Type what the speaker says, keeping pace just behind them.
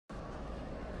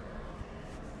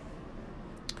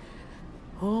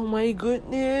Oh my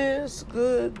goodness.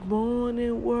 Good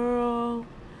morning, world.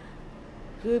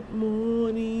 Good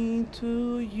morning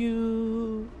to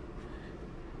you.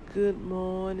 Good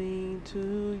morning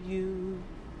to you.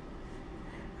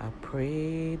 I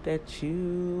pray that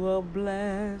you are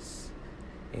blessed,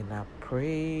 and I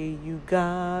pray you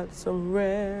got some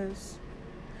rest,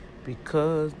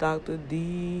 because Dr.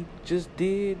 D just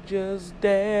did just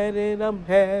that, and I'm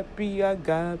happy I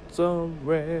got some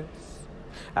rest.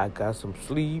 I got some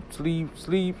sleep.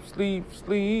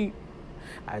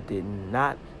 I did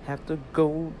not have to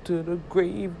go to the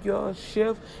graveyard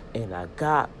shift, and I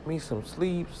got me some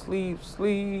sleep.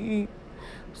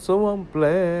 So I'm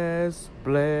blessed.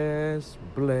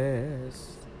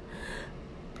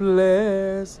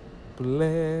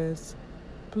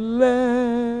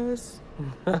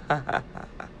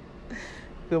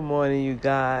 Good morning, you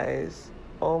guys.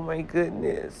 Oh my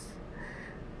goodness.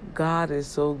 God is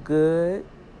so good.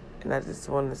 And I just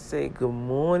want to say good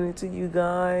morning to you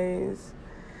guys.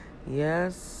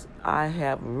 Yes, I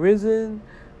have risen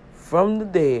from the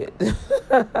dead.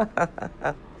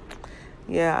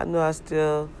 Yeah, I know I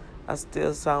still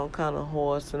sound kind of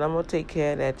hoarse, and I'm gonna take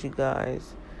care of that, you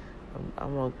guys. I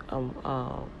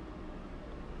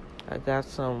got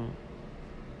some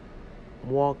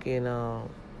walk-in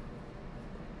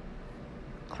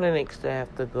clinics that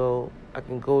I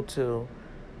can go to,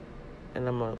 and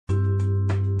I'm gonna.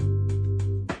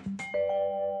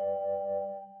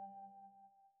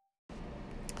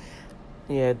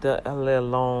 Yeah, a little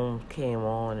alarm came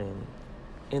on and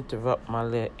interrupt my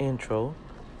little intro.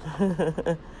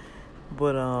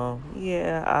 But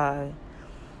yeah,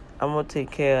 I'm gonna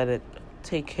take care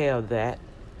of that.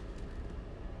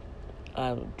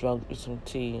 I drunk some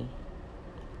tea,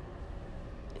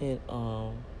 and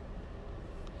I'm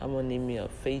gonna need me a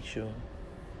facial.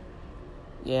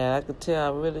 Yeah, I could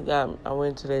tell I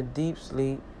went to that deep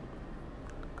sleep,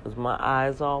 'cause my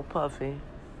eyes all puffy.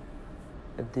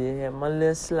 I did have my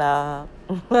little slob.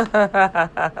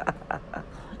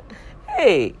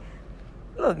 Hey,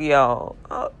 look, y'all.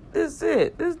 This is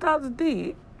it. This is Dr.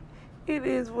 D. It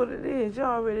is what it is.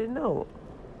 Y'all already know.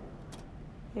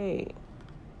 Hey,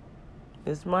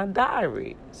 it's my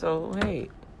diary. So, hey,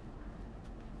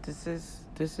 this is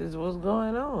what's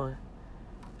going on.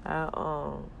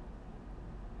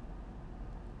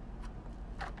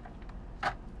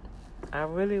 I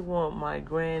really want my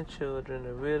grandchildren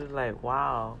to really like,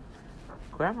 wow,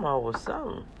 grandma was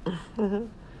something.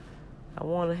 I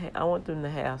want them to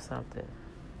have something.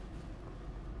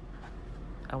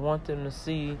 I want them to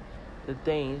see the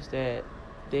things that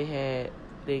their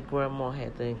grandma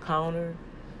had to encounter,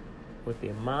 what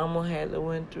their mama had to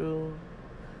went through,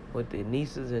 what their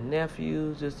nieces and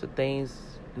nephews, just the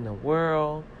things in the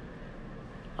world.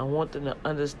 I want them to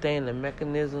understand the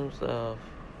mechanisms of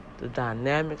the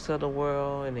dynamics of the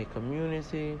world and their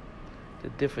community, the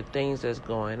different things that's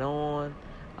going on.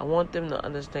 I want them to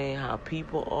understand how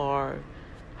people are,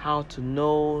 how to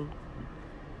know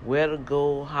where to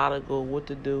go, how to go, what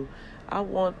to do. I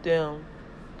want them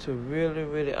to really,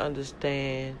 really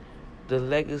understand the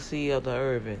legacy of the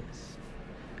Irvins.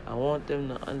 I want them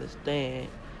to understand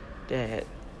that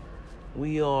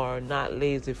we are not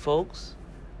lazy folks.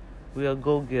 We are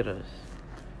go-getters.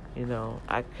 You know,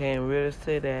 I can really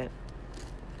say that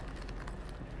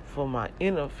for my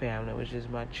inner family, which is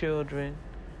my children.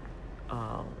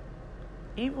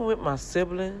 Even with my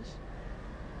siblings,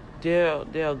 they're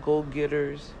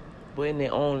go-getters, but in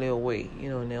their own little way,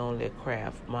 in their own little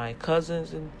craft. My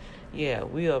cousins, and yeah,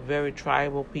 we are very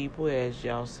tribal people, as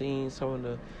y'all seen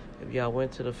if y'all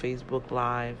went to the Facebook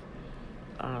Live,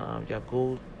 y'all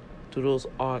go through those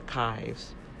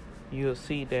archives, you'll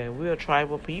see that we're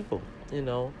tribal people,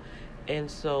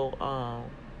 and so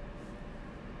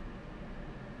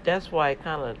that's why it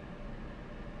kind of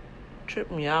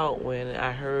tripped me out when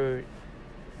I heard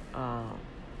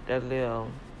that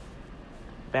little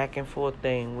back and forth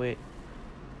thing with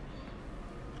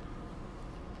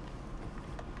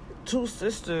two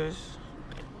sisters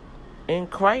in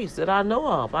Christ that I know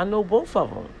of. I know both of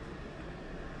them.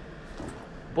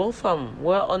 Both of them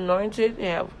well anointed,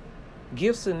 have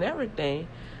gifts and everything.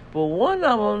 But one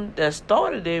of them that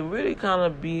started it really kind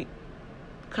of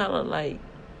like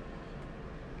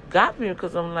got me,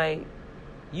 because I'm like,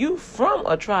 you from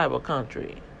a tribal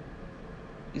country.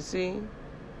 You see?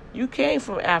 You came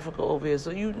from Africa over here,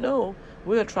 so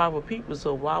we're a tribal people,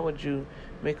 so why would you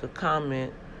make a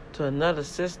comment to another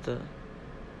sister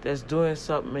that's doing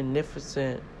something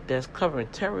magnificent, that's covering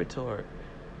territory?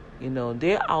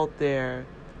 They're out there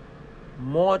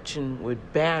marching with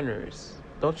banners.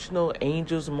 Don't you know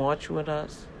angels march with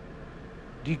us?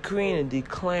 decreeing and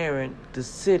declaring the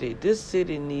city. This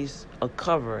city needs a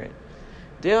covering.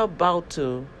 They're about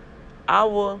to,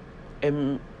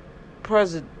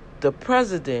 the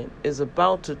president is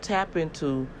about to tap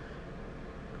into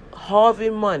Harvey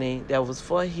money that was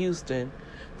for Houston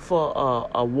for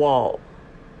a wall.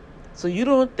 So you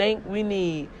don't think we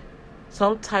need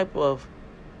some type of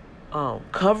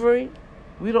covering?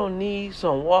 We don't need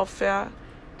some warfare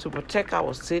to protect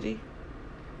our city?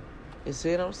 You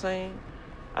see what I'm saying?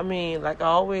 I mean, like I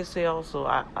always say also,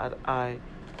 I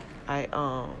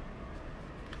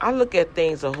look at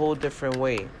things a whole different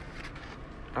way.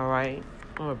 All right?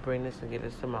 I'm going to bring this and get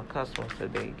this to my customers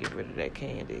today, get rid of that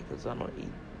candy, because I'm going to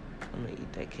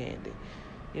eat that candy.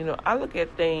 You know, I look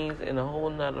at things in a whole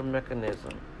nother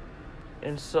mechanism.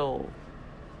 And so,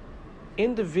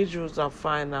 individuals, I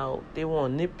find out, they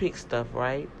want to nitpick stuff,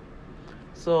 right?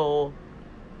 So,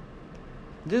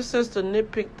 this sister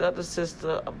nitpicked the other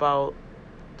sister about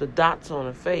the dots on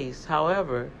her face.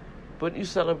 However, but you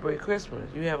celebrate Christmas.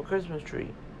 You have a Christmas tree.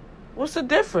 What's the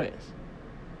difference?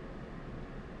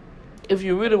 If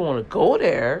you really want to go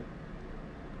there,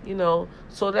 you know,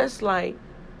 so that's like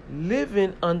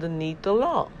living underneath the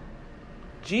law.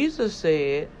 Jesus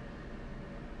said,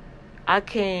 I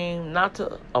came not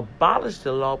to abolish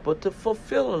the law, but to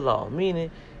fulfill the law.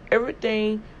 Meaning,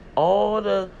 everything, all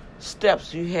the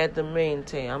steps you had to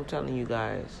maintain. I'm telling you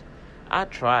guys, I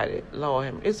tried it.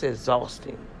 Lord, it's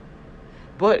exhausting.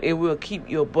 But it will keep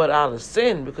your butt out of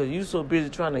sin because you're so busy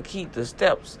trying to keep the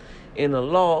steps in the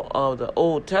law of the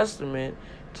Old Testament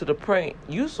to the point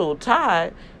you so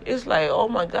tired, it's like, oh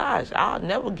my gosh, I'll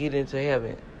never get into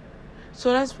heaven.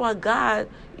 So that's why God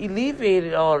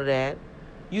alleviated all of that.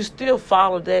 You still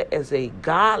follow that as a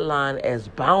guideline, as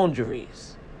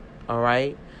boundaries. All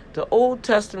right? The Old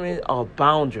Testament are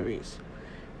boundaries.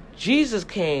 Jesus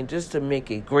came just to make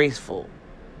it graceful.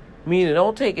 Meaning,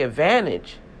 don't take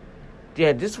advantage.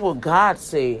 Yeah, this is what God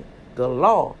said, the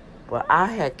law. But I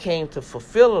had came to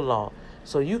fulfill the law.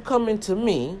 So you come into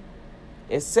me,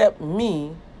 accept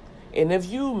me, and if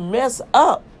you mess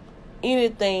up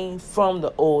anything from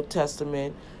the Old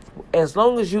Testament, as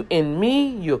long as you in me,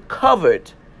 you're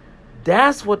covered.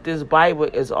 That's what this Bible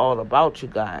is all about, you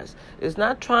guys. It's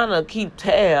not trying to keep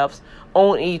tabs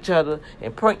on each other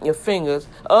and point your fingers.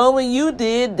 Oh, when you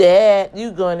did that, you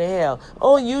going to hell.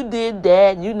 Oh, you did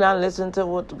that, you not listening to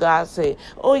what God said.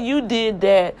 Oh, you did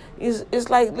that. It's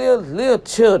like little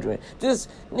children. Just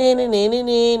I'm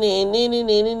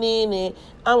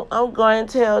going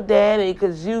to tell Daddy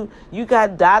because you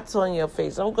got dots on your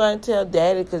face. I'm going to tell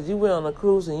Daddy because you went on a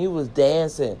cruise and you was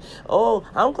dancing. Oh,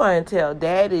 I'm going to tell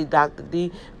Daddy, Dr.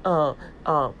 D,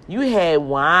 you had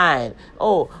wine.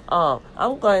 Oh,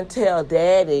 I'm going to tell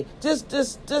Daddy. Just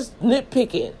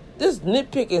nitpicking. Just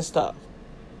nitpicking stuff.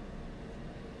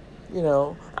 You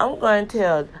know, I'm going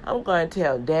to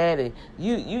tell Daddy,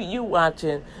 you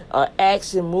watching an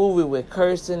action movie with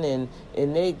cursing and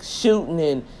they shooting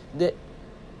and the.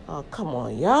 Oh, come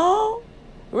on, y'all.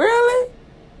 Really?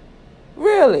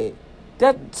 Really?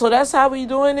 So that's how we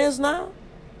doing this now?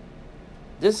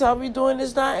 This how we doing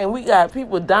this now? And we got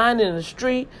people dying in the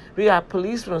street. We got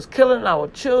policemen killing our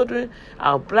children,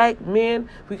 our black men.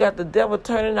 We got the devil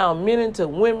turning our men into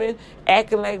women,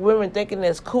 acting like women, thinking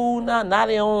that's cool now. Now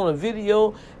they on a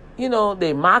video. You know,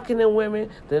 they mocking the women.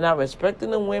 They're not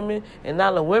respecting the women. And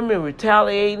now the women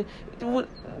retaliating.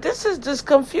 This is just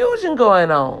confusion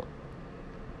going on.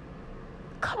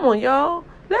 Come on, y'all.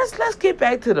 Let's get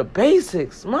back to the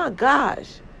basics. My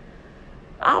gosh.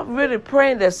 I'm really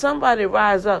praying that somebody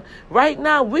rise up. Right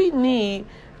now, we need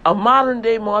a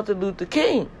modern-day Martin Luther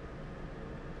King.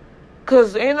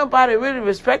 Because ain't nobody really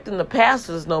respecting the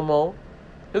pastors no more.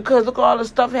 Because look at all the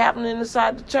stuff happening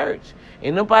inside the church.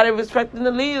 Ain't nobody respecting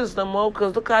the leaders no more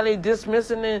because look how they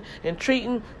dismissing and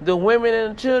treating the women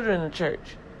and the children in the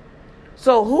church.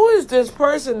 So who is this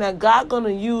person that God going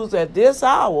to use at this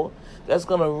hour that's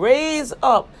going to raise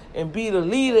up and be the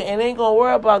leader and ain't going to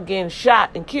worry about getting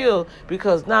shot and killed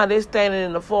because now they're standing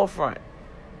in the forefront?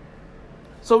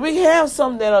 So we have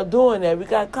some that are doing that. We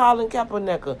got Colin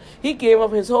Kaepernick. He gave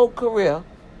up his whole career.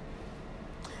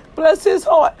 Bless his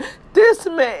heart. This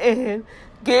man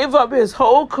gave up his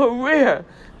whole career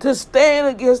to stand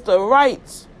against the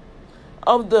rights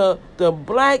of the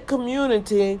black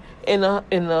community and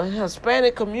the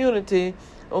Hispanic community,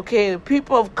 okay, the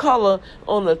people of color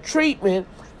on the treatment,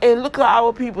 and look at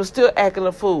our people still acting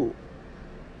a fool.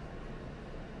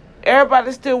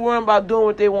 Everybody's still worrying about doing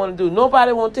what they want to do.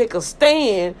 Nobody want to take a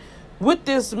stand with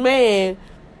this man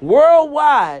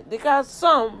worldwide. They got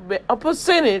a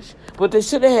percentage, but they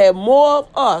should have had more of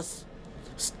us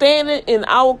standing in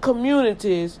our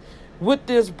communities with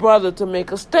this brother to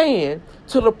make a stand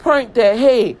to the point that,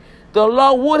 hey, the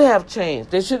law would have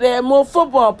changed. They should add more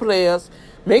football players,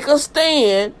 make a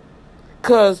stand,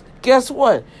 because guess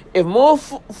what? If more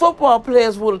football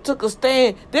players would have took a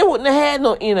stand, they wouldn't have had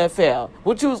no NFL.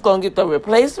 What, you was going to get the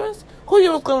replacements? Who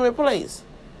you was going to replace?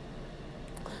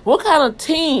 What kind of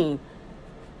team?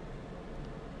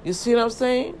 You see what I'm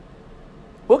saying?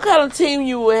 What kind of team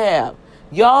you would have?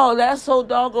 Y'all that's so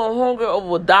doggone hungry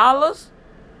over dollars?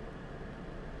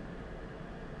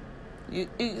 You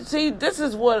see, this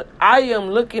is what I am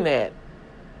looking at.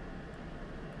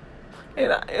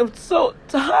 And I am so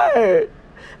tired.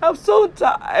 I'm so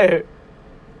tired.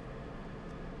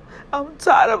 I'm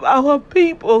tired of our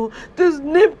people just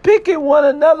nitpicking one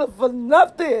another for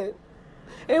nothing.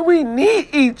 And we need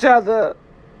each other.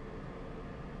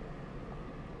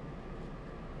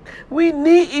 We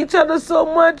need each other so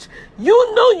much.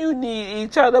 You know you need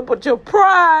each other, but your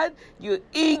pride, your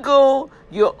ego,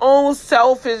 your own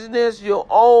selfishness, your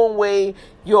own way,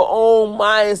 your own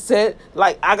mindset,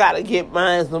 like, I got to get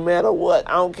mine no matter what.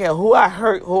 I don't care who I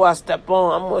hurt, who I step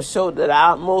on. I'm going to show that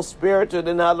I'm more spiritual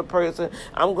than the other person.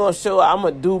 I'm going to show I'm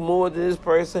going to do more than this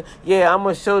person. Yeah, I'm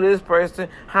going to show this person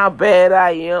how bad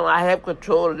I am. I have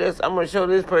control of this. I'm going to show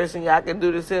this person, yeah, I can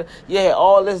do this here. Yeah,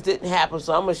 all this didn't happen,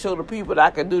 so I'm going to show the people that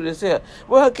I can do this here.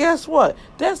 Well, guess what?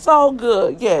 That's all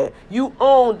good. Yeah, you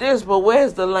own this, but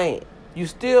where's the land? You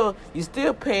still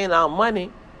paying out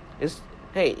money. You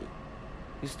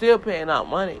still paying out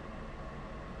money.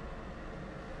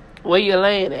 Where you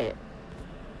laying at?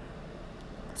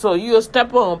 So you'll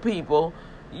step on people,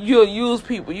 you'll use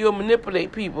people, you'll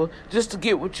manipulate people just to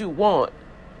get what you want.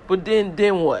 But then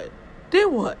what?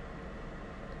 Then what?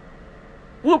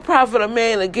 What profit a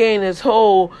man to gain the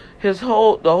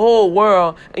whole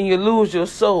world, and you lose your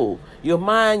soul, your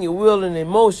mind, your will, and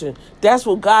emotion? That's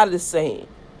what God is saying.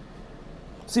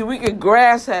 See, we can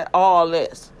grasp at all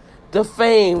this. The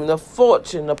fame, the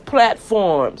fortune, the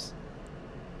platforms.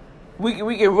 We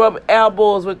can rub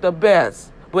elbows with the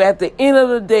best. But at the end of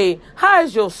the day, how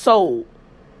is your soul?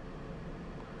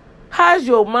 How's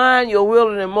your mind, your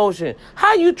will, and emotion?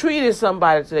 How you treated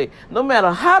somebody today? No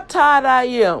matter how tired I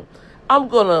am, I'm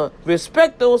going to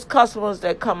respect those customers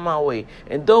that come my way.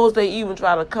 And those that even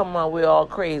try to come my way all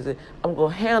crazy, I'm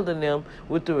going to handle them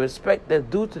with the respect that's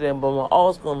due to them. But I'm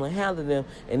also going to handle them,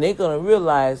 and they're going to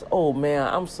realize, oh, man,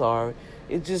 I'm sorry.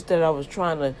 It's just that I was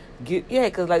trying to get,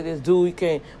 because like this dude, he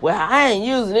can't, well, I ain't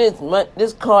using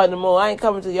this card no more. I ain't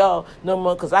coming to y'all no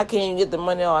more because I can't even get the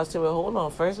money out. I said, well, hold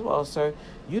on. First of all, sir,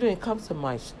 you didn't come to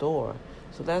my store.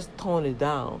 So let's tone it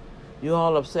down. You're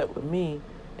all upset with me.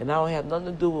 And I don't have nothing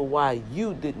to do with why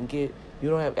you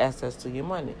don't have access to your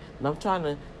money. And I'm trying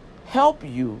to help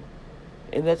you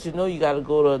and let you know you got to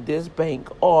go to this bank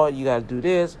or you got to do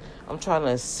this. I'm trying to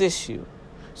assist you.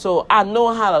 So I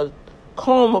know how to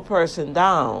calm a person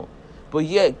down, but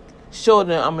yet show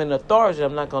them I'm in authority.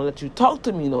 I'm not going to let you talk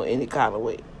to me any kind of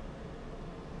way.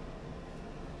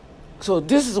 So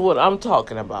this is what I'm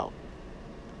talking about.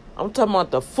 I'm talking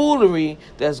about the foolery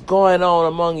that's going on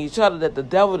among each other that the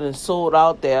devil done sold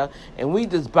out there, and we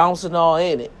just bouncing all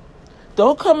in it.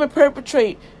 Don't come and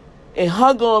perpetrate and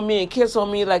hug on me and kiss on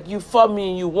me like you for me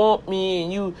and you want me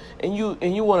and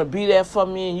you want to be there for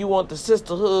me and you want the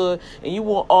sisterhood and you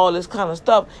want all this kind of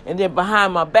stuff, and then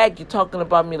behind my back you're talking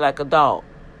about me like a dog.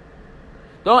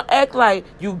 Don't act like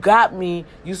you got me,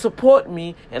 you support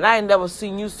me, and I ain't never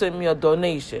seen you send me a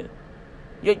donation.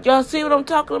 Y'all see what I'm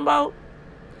talking about?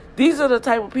 These are the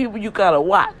type of people you gotta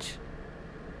watch.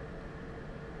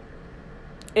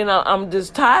 And I'm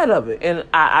just tired of it. And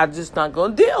I just not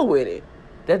gonna deal with it.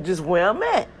 That's just where I'm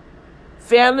at.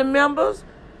 Family members,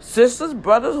 sisters,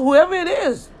 brothers, whoever it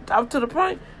is, up to the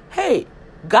point, hey,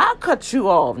 God cut you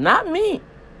off, not me.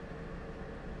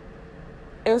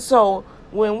 And so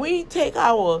when we take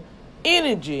our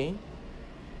energy,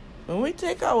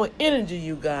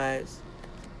 you guys,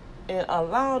 and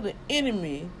allow the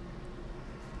enemy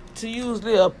to use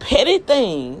little petty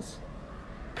things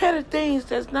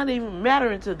that's not even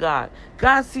mattering to God.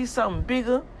 God sees something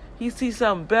bigger. He sees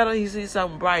something better. He sees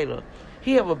something brighter.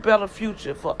 He have a better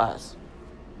future for us.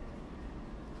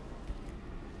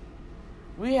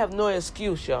 We have no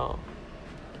excuse, y'all.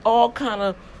 All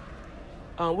kind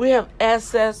of, we have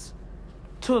access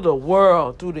to the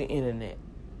world through the internet.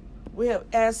 We have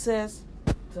access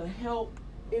to help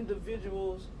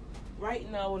individuals right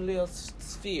in our little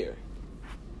sphere.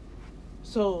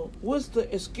 So what's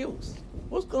the excuse?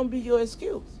 What's going to be your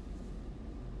excuse?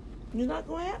 You're not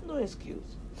going to have no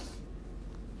excuse.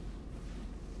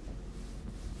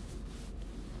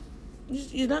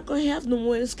 You're not going to have no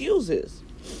more excuses.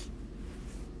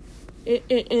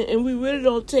 And we really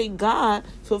don't take God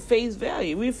for face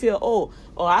value. We feel, oh,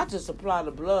 I just apply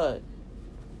the blood.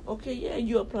 Okay, yeah,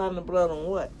 you applying the blood on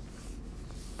what?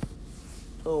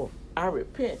 Oh, I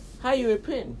repent. How you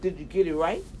repent? Did you get it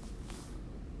right?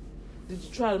 Did you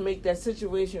try to make that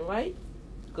situation right?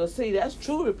 Because, see, that's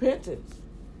true repentance.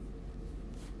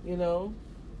 You know?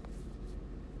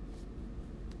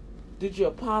 Did you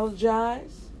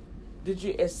apologize? Did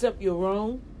you accept your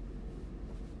wrong?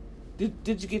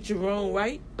 Did you get your wrong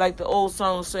right? Like the old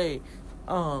song say,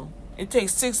 it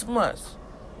takes 6 months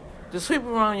to sweep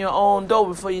around your own door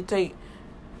before you take.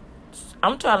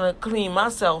 I'm trying to clean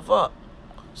myself up.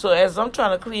 So as I'm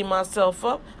trying to clean myself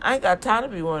up, I ain't got time to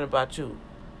be worrying about you.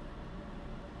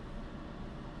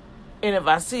 And if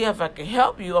I see if I can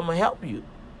help you, I'm going to help you.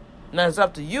 Now it's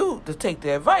up to you to take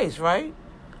the advice, right?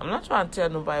 I'm not trying to tell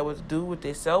nobody what to do with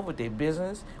themselves, with their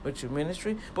business, with your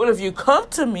ministry. But if you come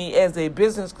to me as a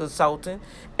business consultant,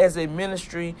 as a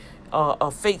ministry,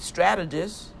 a faith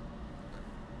strategist,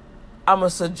 I'm going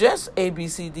to suggest A, B,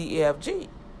 C, D, E, F, G.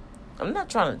 I'm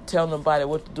not trying to tell nobody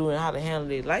what to do and how to handle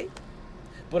their life.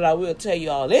 But I will tell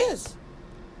you all this.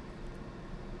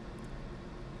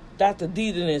 Dr.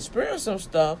 D didn't experience some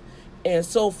stuff. And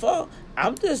so far,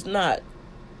 I'm just not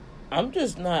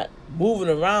moving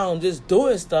around just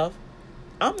doing stuff.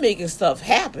 I'm making stuff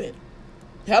happen.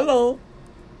 Hello.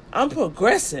 I'm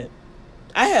progressing.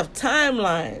 I have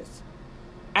timelines.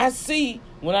 I see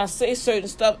when I say certain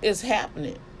stuff, it's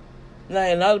happening. Now,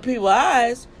 in other people's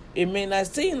eyes, it may not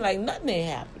seem like nothing ain't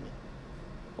happening.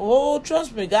 Oh,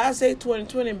 trust me, God say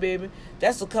 2020, baby.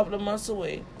 That's a couple of months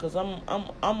away. Cause I'm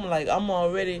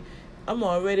already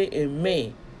in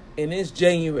May, and it's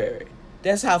January.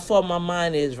 That's how far my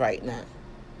mind is right now.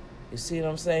 You see what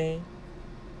I'm saying?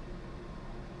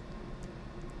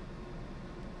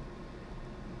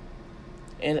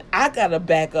 And I gotta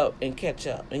back up and catch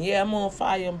up. And yeah, I'm on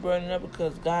fire and burning up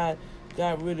because God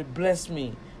really blessed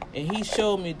me, and He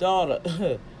showed me,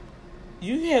 daughter,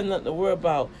 you have nothing to worry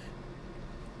about.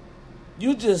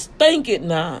 You just think it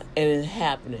now, and it's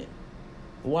happening.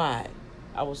 Why?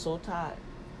 I was so tired.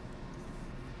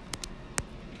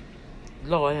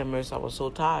 Lord have mercy, I was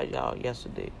so tired, y'all,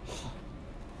 yesterday.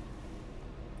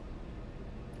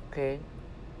 Okay?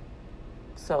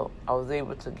 So, I was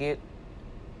able to get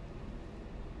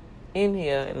in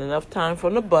here in enough time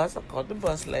from the bus. I caught the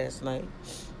bus last night.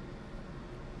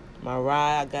 My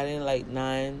ride, I got in like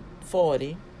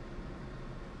 9:40.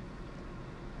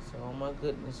 So, oh my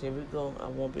goodness, here we go. I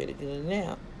won't be able to get in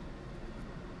now.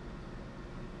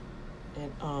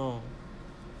 And,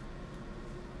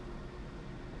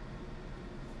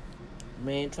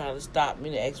 man trying to stop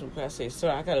me to ask me a question. I said, sir,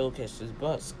 I gotta go catch this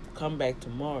bus. Come back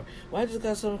tomorrow. Well, I just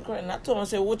got something crying. And I told him, I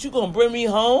said, what, you gonna bring me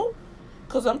home?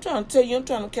 Because I'm trying to tell you, I'm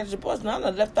trying to catch the bus. Now I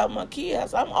done left out my key. I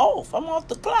said, I'm off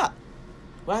the clock.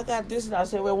 Well, I got this. And I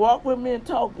said, well, walk with me and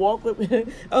talk. Walk with me.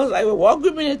 I was like, well, walk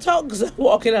with me and talk because I'm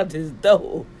walking out this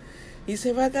door. He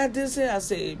said, well, I got this here. I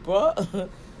said, bro,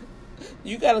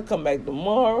 you got to come back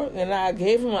tomorrow. And I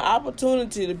gave him an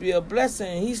opportunity to be a blessing.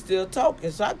 And he's still talking.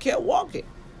 So I kept walking.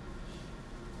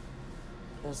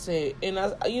 I said, and I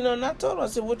told him, I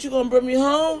said, what, you going to bring me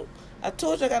home? I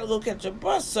told you I got to go catch a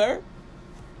bus, sir.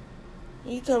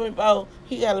 He told me about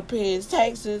he got to pay his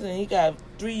taxes and he got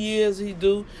 3 years he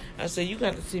do. I said, you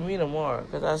got to see me tomorrow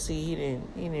because I see he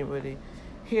didn't really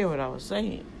hear what I was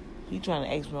saying. He trying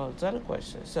to ask me all these other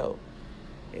questions. So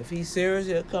if he's serious,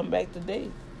 he'll come back today.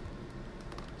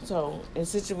 So in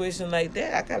situations like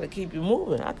that, I got to keep you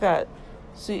moving.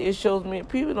 It shows me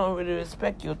people don't really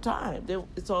respect your time.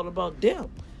 It's all about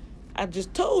them. I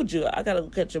just told you I got to go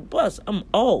catch a bus. I'm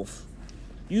off.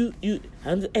 I'm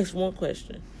just ask one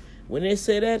question. When they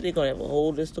say that, they're going to have a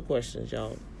whole list of questions,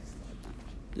 y'all.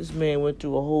 This man went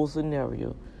through a whole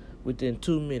scenario within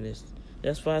 2 minutes.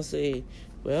 That's why I say,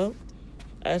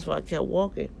 that's why I kept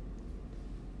walking.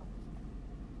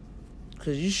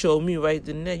 Because you showed me right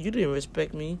then and there. You didn't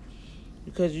respect me.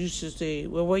 Because you should say,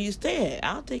 well, where you stay at?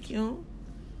 I'll take you home.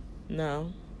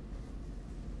 No.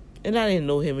 And I didn't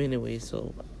know him anyway,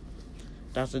 so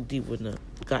Dr. D wouldn't have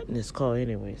gotten this call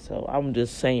anyway. So I'm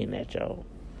just saying that, y'all.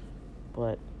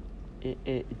 But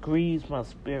it grieves my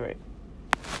spirit.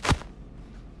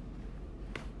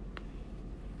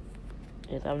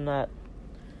 And I'm not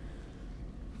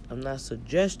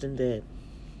suggesting that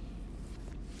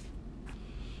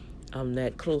I'm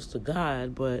that close to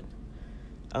God, but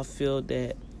I feel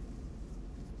that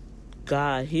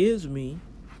God hears me.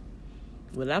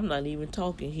 When I'm not even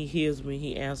talking, He hears me,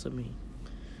 He answers me.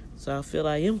 So I feel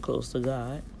I am close to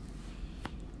God.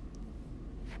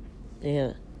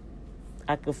 And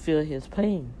I can feel His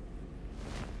pain.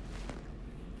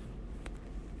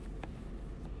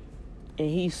 And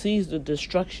he sees the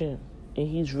destruction, and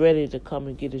he's ready to come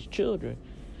and get his children.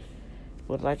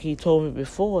 But like he told me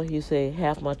before, he said,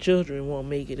 half my children won't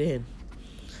make it in.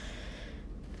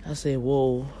 I said,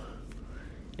 whoa.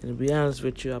 And to be honest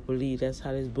with you, I believe that's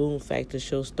how this Boom Factor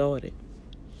show started.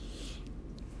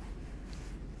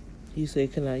 He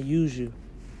said, can I use you?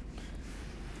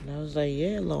 And I was like,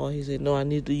 yeah, Lord. He said, no, I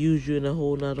need to use you in a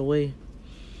whole nother way.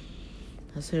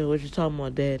 I said, what you talking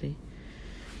about, Daddy?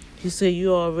 He said,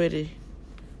 you already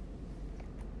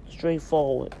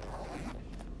straightforward.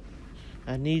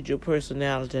 I need your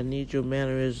personality. I need your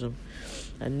mannerism.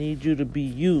 I need you to be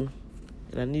you.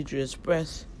 And I need you to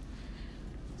express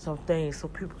some things so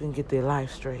people can get their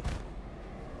life straight.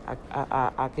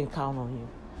 I can count on you.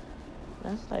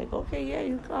 That's like, okay, yeah,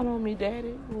 you count on me,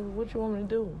 Daddy. What you want me to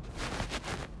do?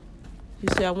 He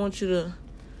said, I want you to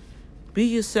be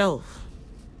yourself.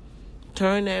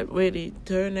 Turn that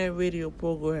radio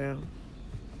program.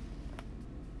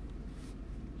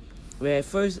 Where at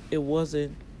first it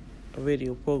wasn't a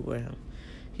radio program.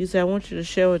 He said, I want you to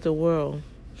share with the world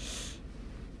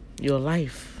your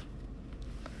life.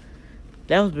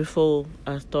 That was before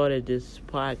I started this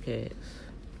podcast.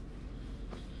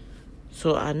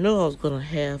 So I know I was going to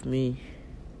have me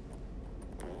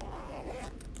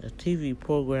a TV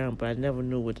program, but I never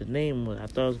knew what the name was. I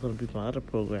thought it was going to be my other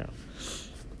program,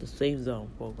 the Safe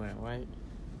Zone program, right?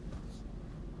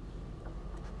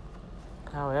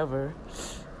 However,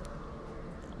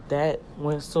 that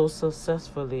went so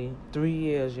successfully. 3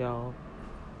 years, y'all.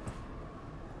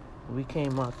 We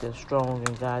came out there strong,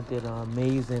 and God did an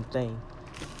amazing thing.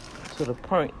 To the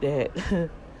point that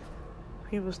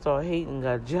people started hating,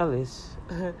 got jealous.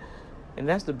 And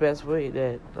that's the best way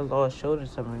that the Lord showed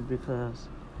it to me, because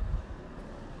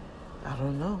I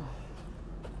don't know.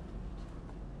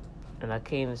 And I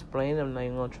can't explain it. I'm not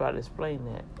even going to try to explain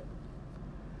that.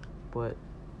 But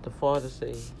the Father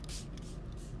said,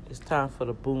 it's time for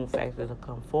the Boom Factor to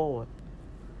come forward.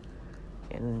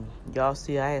 And y'all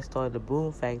see, I had started the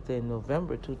Boom Factor in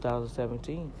November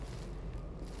 2017.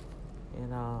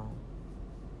 And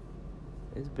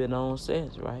it's been on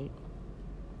since, right?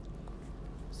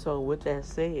 So with that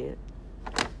said,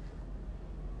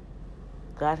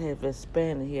 God has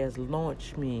expanded. He has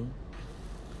launched me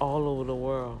all over the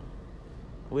world,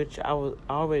 which I was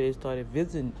already started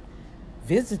visiting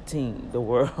the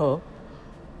world.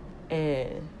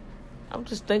 And I'm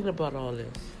just thinking about all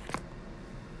this.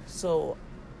 So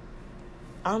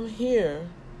I'm here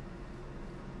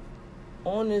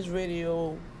on this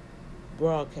radio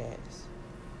broadcast,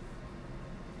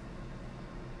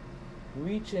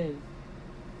 reaching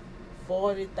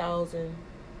 40,000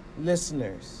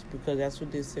 listeners, because that's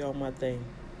what they say on my thing.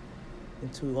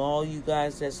 And to all you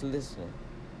guys that's listening,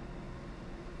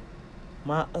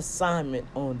 my assignment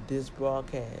on this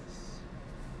broadcast,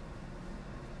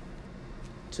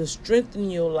 to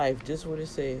strengthen your life, just what it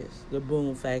says, the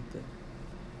Boom Factor.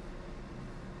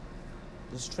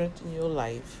 To strengthen your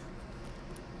life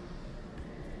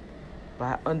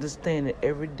by understanding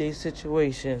everyday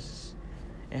situations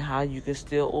and how you can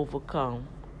still overcome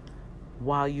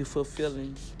while you're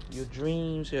fulfilling your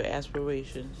dreams, your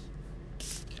aspirations.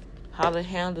 How to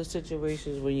handle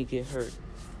situations when you get hurt.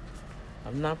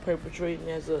 I'm not perpetrating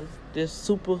as this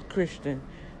super Christian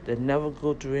that never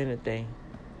go through anything.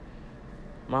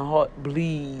 My heart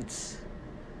bleeds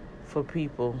for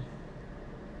people.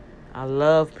 I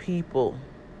love people.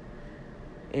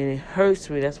 And it hurts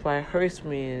me. That's why it hurts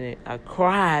me. And I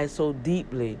cry so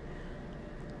deeply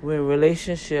when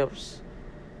relationships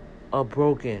are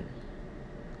broken.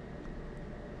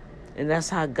 And that's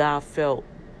how God felt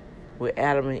with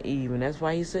Adam and Eve. And that's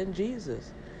why he sent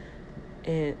Jesus.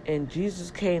 And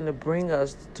Jesus came to bring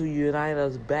us, to unite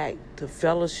us back to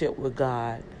fellowship with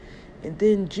God. And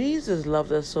then Jesus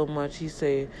loved us so much, he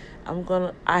said,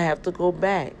 I have to go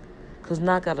back, because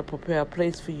now I got to prepare a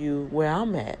place for you where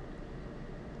I'm at.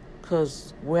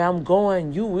 Because where I'm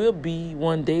going, you will be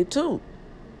one day too.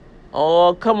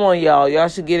 Oh, come on, y'all. Y'all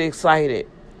should get excited.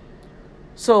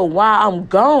 So while I'm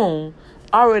gone,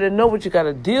 I already know what you got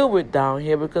to deal with down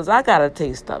here, because I got a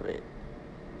taste of it.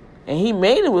 And he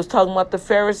mainly was talking about the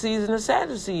Pharisees and the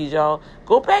Sadducees, y'all.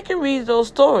 Go back and read those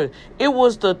stories. It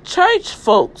was the church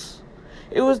folks.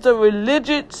 It was the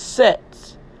religious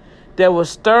sects that were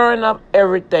stirring up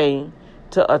everything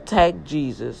to attack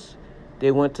Jesus.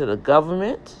 They went to the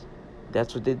government.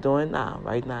 That's what they're doing now,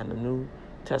 right now in the New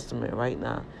Testament, right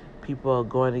now. People are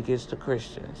going against the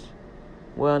Christians.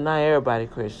 Well, not everybody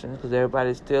Christians, because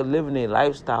everybody's still living their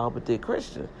lifestyle, but they're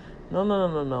Christians.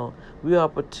 No. We are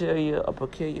a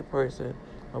peculiar person,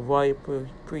 a royal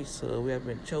priesthood. We have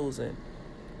been chosen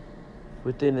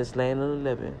within this land of the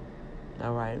living.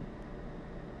 All right?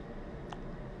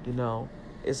 You know,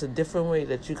 it's a different way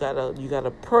that you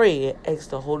gotta pray and ask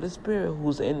the Holy Spirit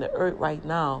who's in the earth right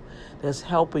now that's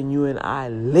helping you and I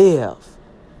live.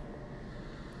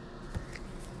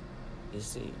 You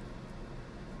see,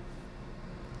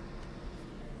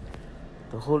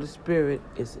 the Holy Spirit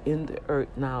is in the earth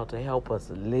now to help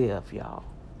us live, y'all.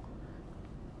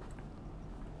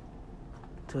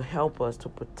 To help us, to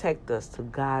protect us, to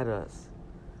guide us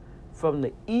from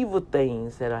the evil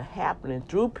things that are happening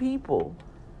through people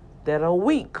that are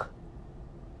weak.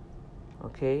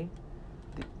 Okay?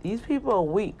 These people are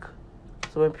weak.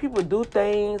 So when people do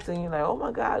things and you're like, oh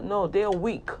my God, no, they're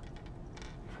weak.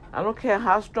 I don't care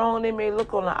how strong they may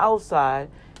look on the outside.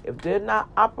 If they're not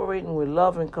operating with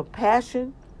love and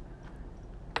compassion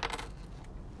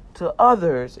to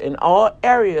others in all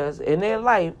areas in their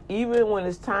life, even when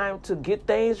it's time to get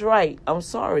things right, I'm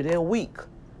sorry, they're weak.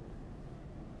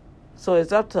 So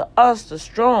it's up to us, the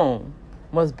strong,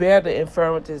 must bear the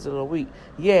infirmities of the weak.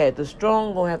 Yeah, the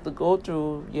strong going to have to go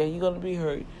through. Yeah, you're going to be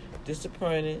hurt,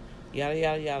 disappointed, yada,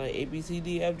 yada, yada, A, B, C,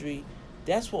 D, F, G.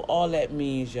 That's what all that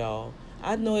means, y'all.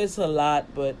 I know it's a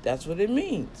lot, but that's what it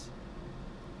means.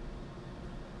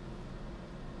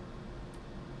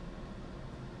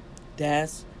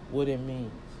 That's what it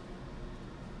means.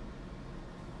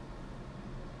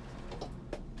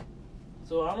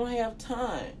 So I don't have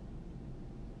time.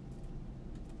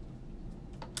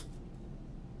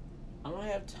 I don't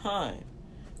have time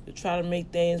to try to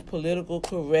make things political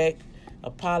correct,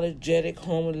 apologetic,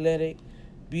 homiletic,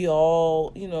 be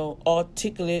all,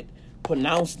 articulate,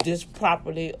 pronounce this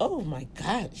properly. Oh my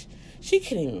gosh. She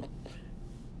can't even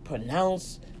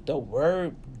pronounce the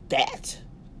word that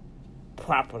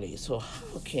properly. So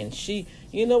how can she?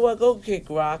 You know what? Go kick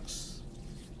rocks.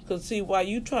 Because see, while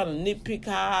you trying to nitpick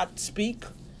how I speak,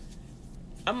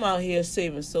 I'm out here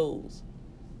saving souls.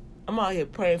 I'm out here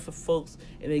praying for folks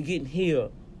and they're getting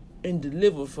healed and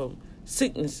delivered from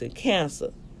sickness and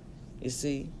cancer. You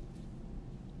see?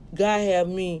 God have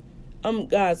me. I'm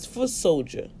God's foot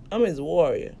soldier. I'm his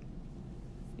warrior.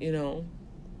 The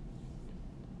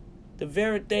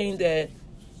very thing that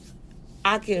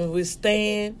I can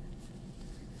withstand,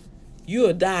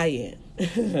 you'll die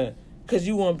in. Because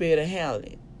you won't be able to handle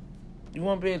it. You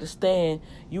won't be able to stand.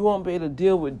 You won't be able to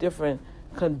deal with different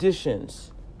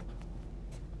conditions.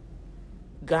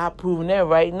 God proving that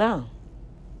right now.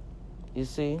 You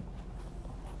see?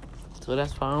 So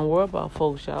that's why I don't worry about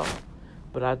folks, y'all.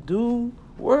 But I do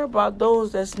worry about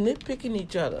those that's nitpicking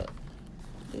each other.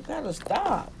 You gotta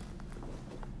stop.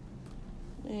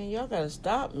 Man, y'all gotta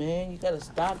stop, man. You gotta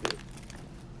stop it.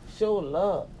 Show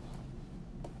love.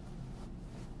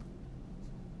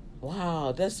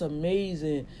 Wow, that's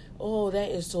amazing. Oh,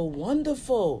 that is so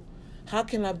wonderful. How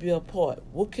can I be a part?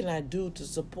 What can I do to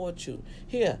support you?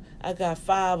 Here, I got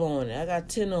 5 on it. I got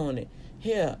 10 on it.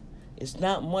 Here, it's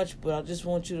not much, but I just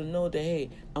want you to know that, hey,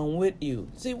 I'm with you.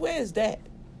 See, where is that?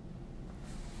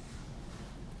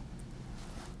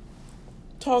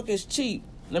 Talk is cheap.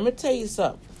 Let me tell you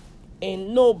something.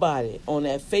 Ain't nobody on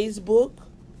that Facebook,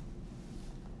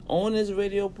 on this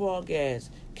radio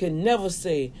broadcast, can never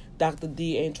say Dr.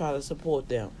 D ain't trying to support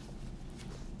them.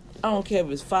 I don't care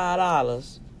if it's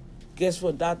 $5. Guess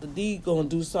what? Dr. D gonna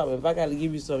do something. If I gotta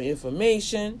give you some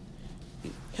information,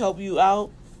 help you out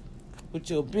with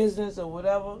your business or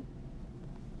whatever,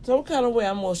 some kind of way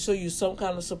I'm gonna show you some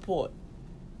kind of support.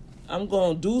 I'm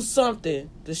gonna do something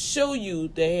to show you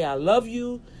that, hey, I love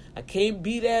you. I can't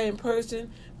be there in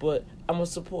person, but I'm gonna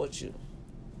support you.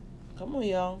 Come on,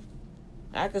 y'all.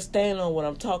 I can stand on what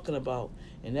I'm talking about,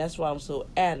 and that's why I'm so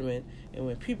adamant. And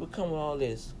when people come with all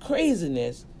this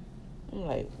craziness, I'm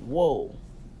like, whoa.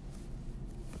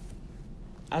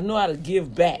 I know how to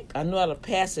give back. I know how to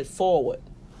pass it forward.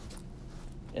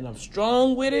 And I'm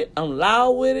strong with it. I'm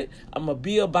loud with it. I'm going to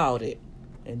be about it.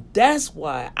 And that's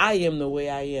why I am the way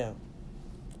I am.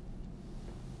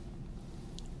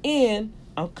 And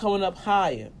I'm coming up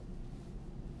higher.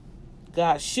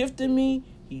 God's shifting me.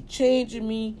 He's changing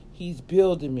me. He's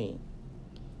building me.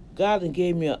 God done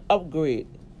gave me an upgrade.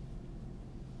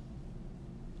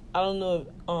 I don't know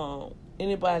if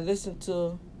anybody listened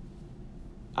to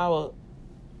our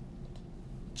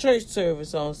church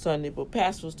service on Sunday, but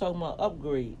Pastor was talking about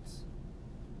upgrades.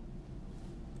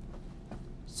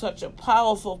 Such a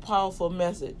powerful, powerful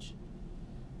message.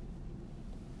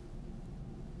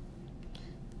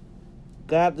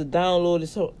 God to download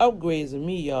some upgrades in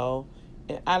me, y'all,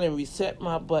 and I didn't reset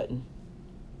my button.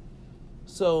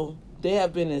 So they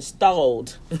have been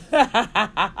installed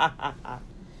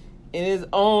in his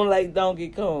own like Donkey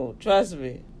Kong. Trust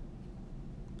me.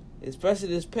 Especially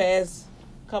this past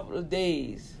couple of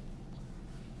days.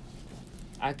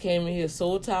 I came in here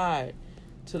so tired.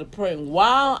 to the point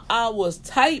while I was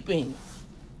typing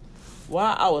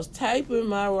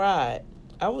my ride.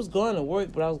 I was going to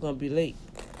work, but I was going to be late.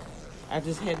 I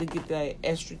just had to get that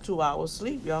extra 2 hours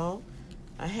sleep, y'all.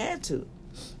 I had to.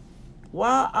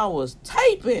 While I was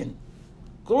typing,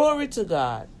 glory to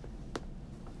God,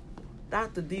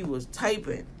 Dr. D was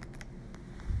typing.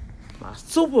 My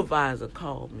supervisor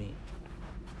called me.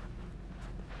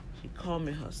 She called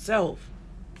me herself.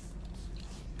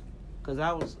 Because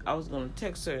I was going to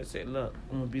text her and say, look,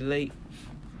 I'm going to be late.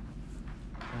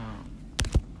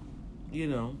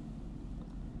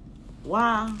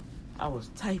 While I was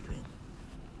typing.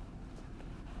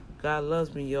 God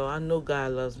loves me, y'all. I know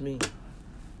God loves me.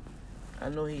 I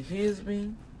know he hears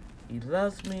me, he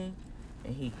loves me,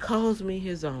 and he calls me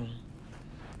his own.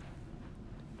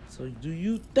 So do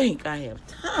you think I have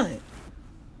time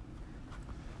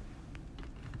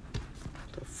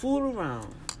to fool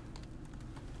around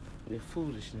with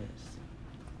foolishness?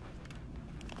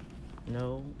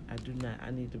 No, I do not.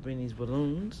 I need to bring these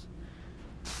balloons.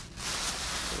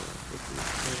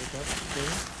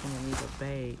 And I need a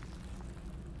bag.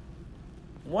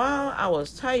 While I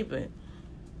was typing,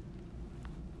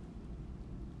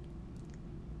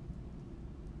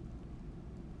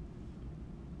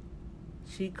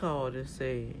 she called and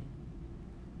said,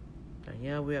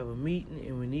 Danielle, we have a meeting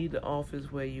and we need the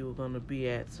office where you were going to be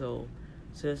at. So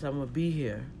since I'm going to be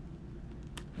here,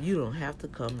 you don't have to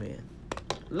come in.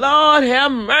 Lord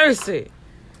have mercy.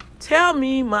 Tell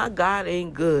me my God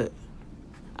ain't good.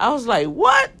 I was like,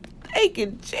 what? Thank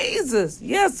you, Jesus.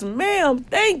 Yes, ma'am.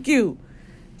 Thank you.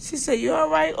 She said, you all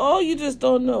right? Oh, you just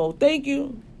don't know. Thank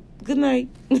you. Good night.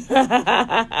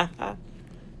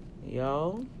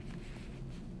 Y'all,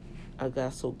 I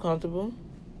got so comfortable.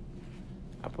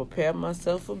 I prepared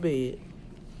myself for bed.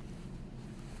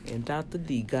 And Dr.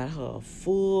 D got her a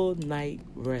full night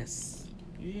rest.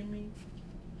 You hear me?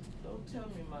 Don't tell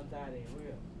me my God ain't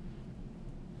real.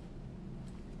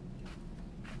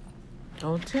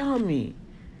 Don't tell me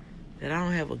that I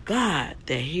don't have a God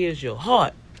that hears your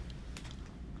heart.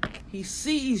 He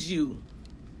sees you.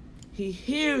 He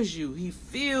hears you. He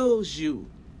feels you.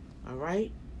 All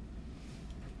right?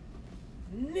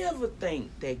 Never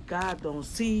think that God don't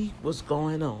see what's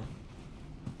going on.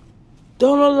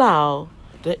 Don't allow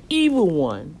the evil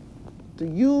one to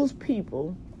use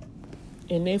people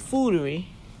and their foolery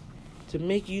to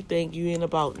make you think you ain't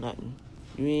about nothing.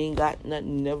 You ain't got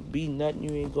nothing, never be nothing,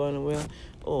 you ain't going nowhere.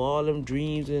 Oh, all them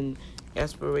dreams and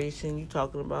aspiration you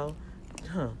talking about,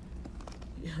 that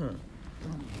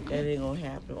ain't gonna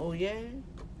happen. Oh, yeah?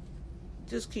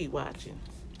 Just keep watching.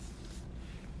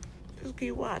 Just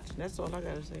keep watching. That's all I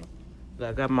gotta say.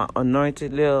 I got my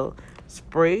anointed little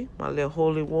spray, my little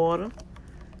holy water.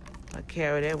 I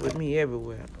carry that with me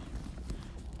everywhere.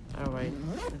 All right,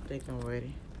 I think I'm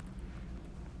ready.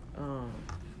 I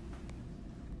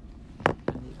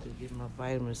need to get my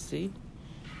vitamin C.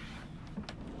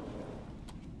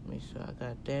 Make sure I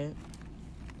got that.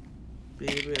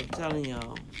 Baby, I'm telling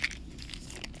y'all.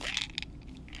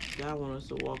 God wants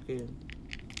us to walk in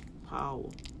power.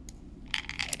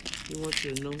 He wants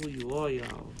you to know who you are, y'all.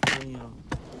 I'm telling y'all.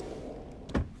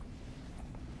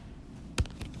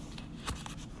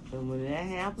 And when that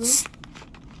happens,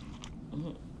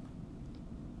 and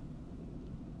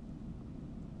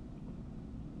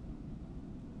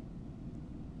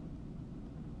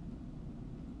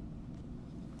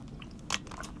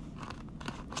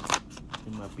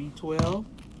my B12,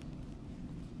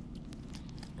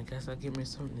 I guess I'll get me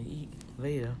something to eat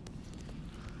later.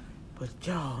 But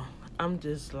y'all, I'm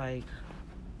just like,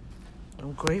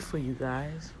 I'm grateful, you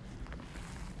guys.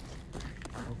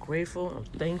 I'm grateful. I'm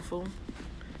thankful.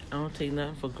 I don't take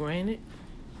nothing for granted.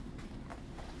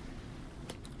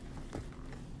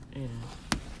 And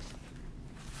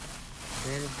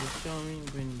Daddy just showing me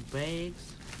bring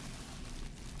bags.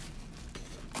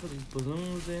 Put these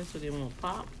balloons in so they won't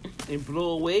pop and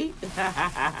blow away.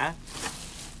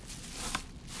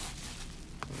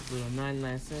 Little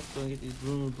 99 cents gonna get these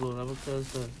balloons blown up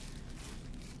because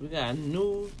we got a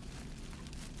new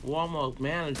Walmart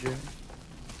manager,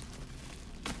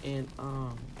 and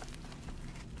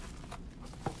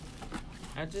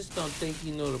I just don't think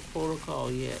he know the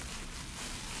protocol yet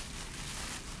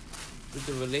with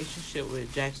the relationship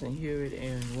with Jackson Hewitt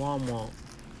and Walmart.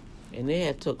 And they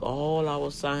had took all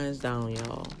our signs down,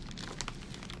 y'all.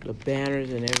 The banners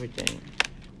and everything.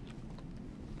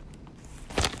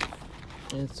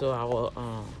 And so our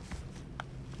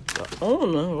the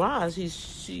owner, Roz,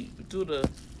 she through the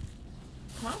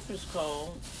conference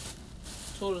call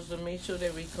told us to make sure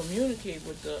that we communicate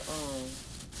with the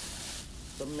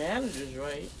managers,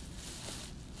 right?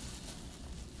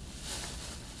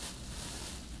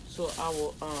 So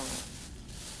our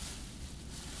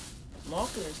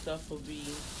marketing stuff will be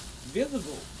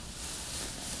visible.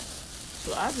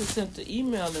 So I just sent the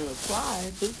email and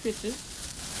reply to the pictures,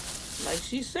 like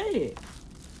she said.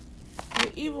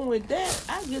 But even with that,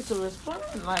 I get to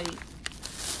respond like,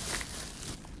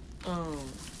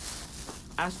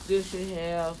 I still should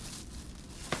have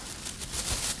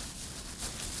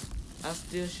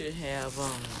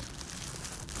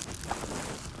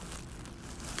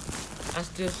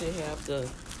the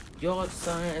yard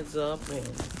signs up and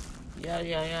yeah.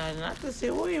 And I just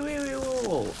say, wait,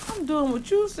 whoa. I'm doing what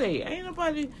you say. Ain't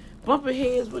nobody bumping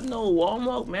heads with no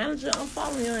Walmart manager. I'm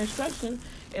following your instructions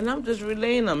and I'm just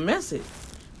relaying a message.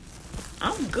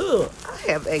 I'm good. I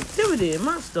have activity in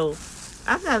my store.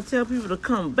 I gotta tell people to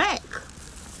come back.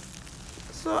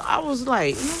 So I was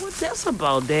like, you know what that's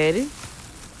about, Daddy?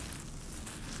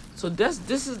 So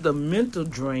this is the mental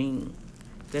drain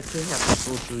that you have to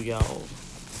go through, y'all.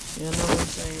 You know what I'm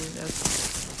saying? That's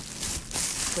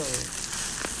so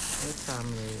what time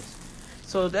it is.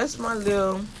 So that's my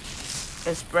little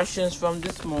expressions from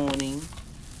this morning.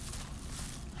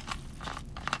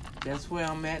 That's where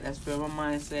I'm at. That's where my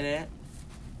mindset at.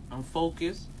 I'm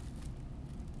focused.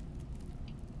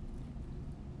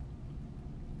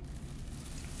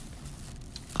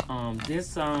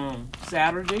 This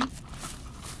Saturday,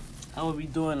 I will be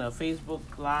doing a Facebook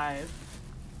Live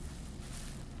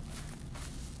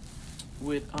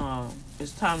with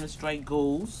It's Time to Strike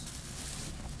Goals.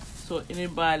 So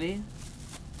anybody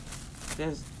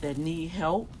that need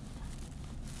help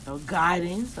or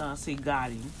guidance, I say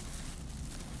guiding,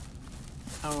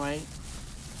 all right,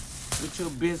 with your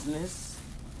business,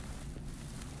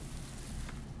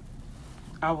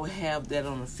 I will have that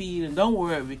on the feed. And don't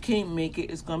worry, if you can't make it,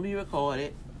 it's gonna be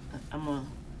recorded.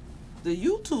 The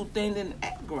YouTube thing didn't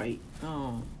act great.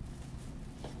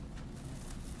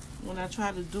 When I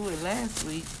tried to do it last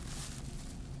week,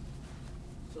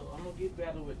 so I'm gonna get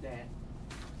better with that.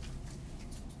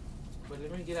 But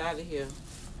let me get out of here,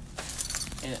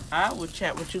 and I will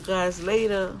chat with you guys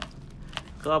later.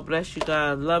 God bless you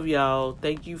guys. Love y'all.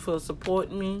 Thank you for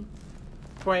supporting me,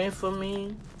 praying for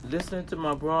me, listening to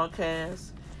my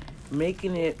broadcast,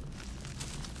 making it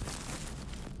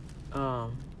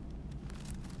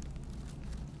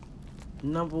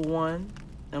number one.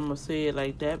 I'm gonna say it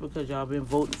like that because y'all been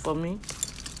voting for me.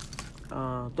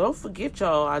 Don't forget,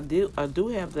 y'all, I do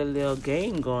have that little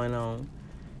game going on.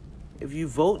 If you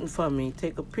voting for me,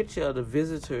 take a picture of the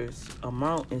visitors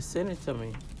amount and send it to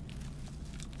me.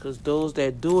 Cause those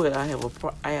that do it, I'm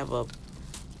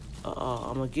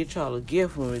gonna get y'all a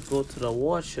gift when we go to the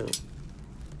award show.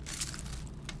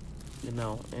 You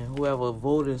know, and whoever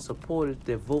voted and supported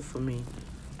that vote for me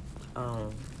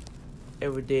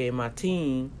every day in my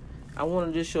team, I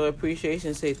want to just show appreciation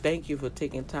and say thank you for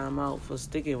taking time out, for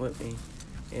sticking with me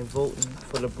and voting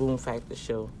for the Boom Factor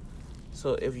show.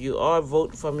 So if you are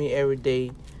voting for me every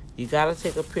day, you got to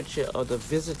take a picture of the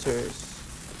visitors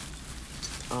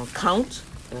count.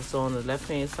 That's on the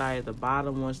left-hand side at the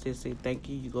bottom. Once they say thank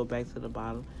you, you go back to the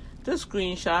bottom. Just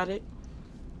screenshot it.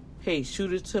 Hey,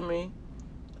 shoot it to me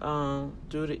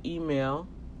through the email,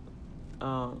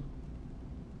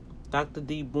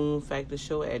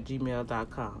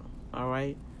 drdboomfactorshow@gmail.com. All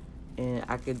right? And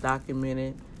I can document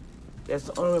it. That's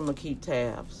the only way I'm going to keep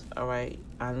tabs. All right?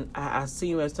 I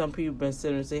see when some people been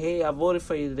sitting and say, hey, I voted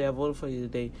for you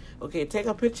today. Okay, take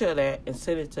a picture of that and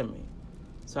send it to me,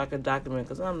 so I can document,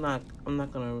 because I'm not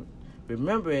going to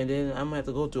remember it. Then I'm going to have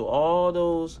to go through all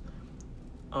those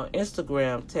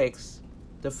Instagram texts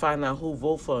to find out who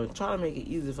vote for me. Try to make it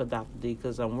easy for Dr. D,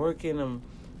 because I'm working. I'm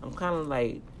kind of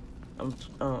like, I'm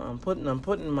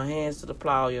putting my hands to the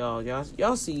plow, y'all.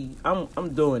 Y'all see, I'm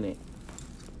doing it.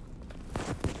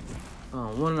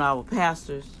 One of our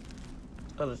pastors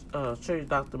of the church,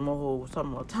 Dr. Moho, was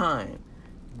talking about time.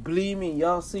 Believe me,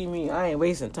 y'all see me, I ain't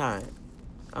wasting time.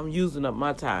 I'm using up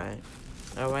my time.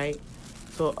 All right?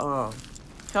 So,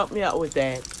 help me out with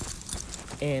that.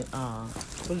 And,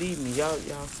 believe me, y'all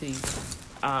see,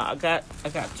 I got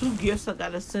 2 gifts I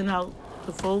got to send out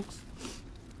to folks.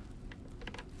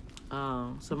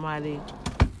 Somebody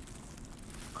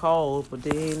called, but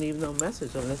they ain't leave no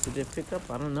message unless they didn't pick up.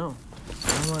 I don't know.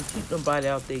 I don't want to keep nobody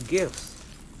out their gifts.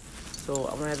 So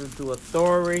I'm going to have to do a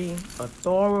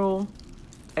thorough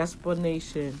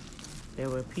explanation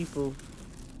that when people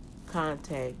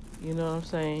contact, you know what I'm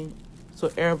saying?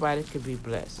 So everybody can be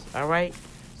blessed. All right?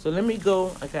 So let me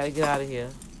go. I got to get out of here.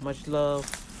 Much love.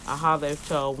 I'll holler at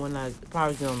y'all when I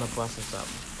probably get on the bus or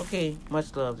something. Okay?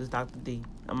 Much love. This is Dr. D.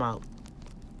 I'm out.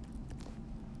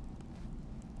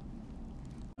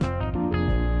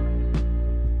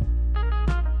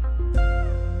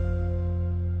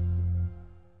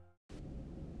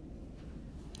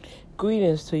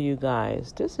 Greetings to you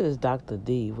guys. This is Dr.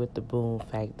 D with the Boom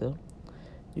Factor.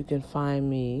 You can find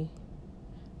me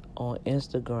on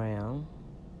Instagram,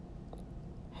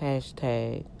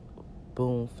 hashtag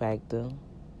Boom Factor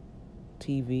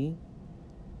TV,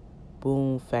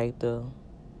 Boom Factor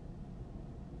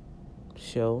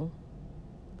Show.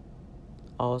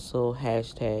 Also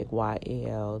hashtag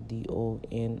YALDONIEL.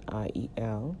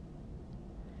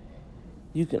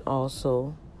 You can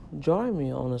also join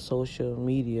me on the social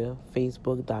media,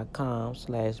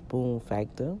 facebook.com/Boom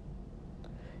Factor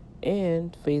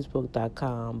and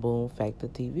facebook.com Boom Factor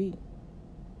TV.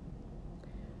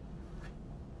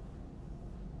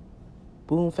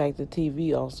 Boom Factor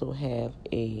TV also have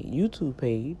a YouTube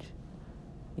page.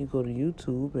 You go to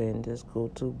YouTube and just go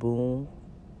to Boom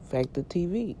Factor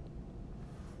TV.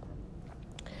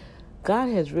 God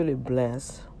has really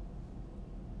blessed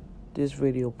this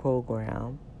radio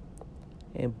program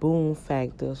and Boom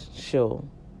Factor show.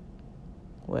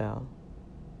 Well,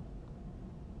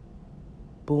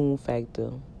 Boom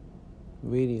Factor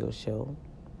radio show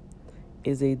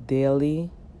is a daily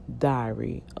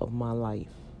diary of my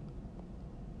life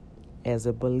as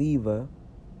a believer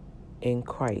in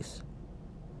Christ,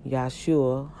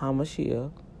 Yahshua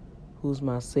HaMashiach, who's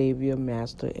my Savior,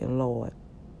 Master, and Lord.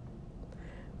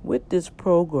 With this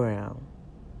program,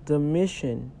 the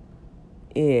mission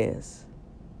is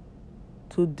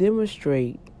to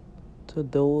demonstrate to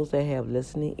those that have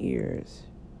listening ears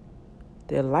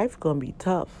that life gonna be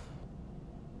tough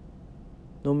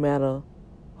no matter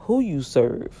who you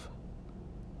serve.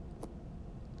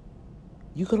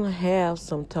 You're gonna have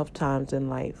some tough times in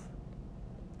life,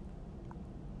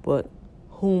 but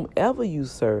whomever you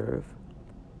serve,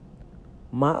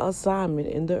 my assignment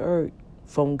in the earth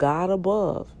from God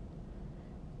above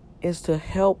is to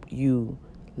help you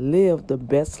live the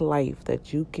best life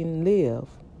that you can live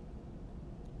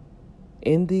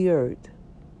in the earth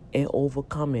and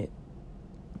overcome it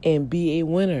and be a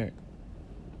winner.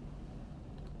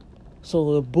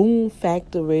 So the Boom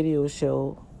Factor radio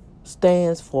show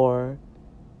stands for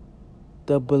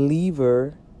the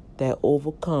believer that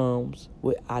overcomes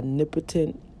with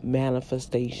omnipotent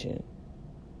manifestation.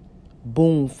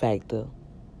 Boom Factor.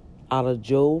 Out of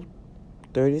Job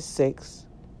 36,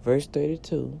 verse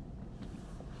 32,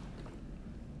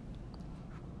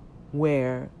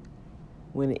 where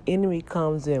when the enemy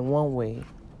comes in one way,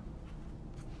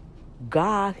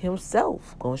 God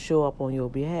himself gonna show up on your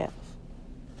behalf.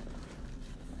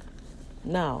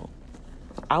 Now,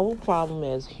 our problem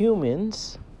as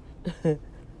humans,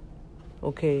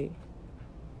 okay,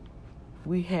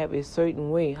 we have a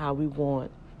certain way how we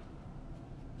want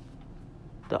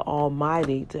the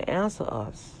Almighty to answer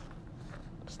us.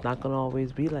 It's not going to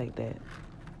always be like that.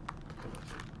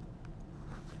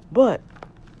 But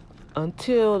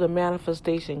until the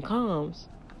manifestation comes,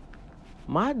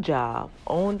 my job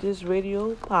on this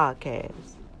radio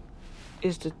podcast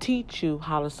is to teach you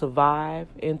how to survive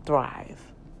and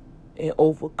thrive and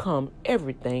overcome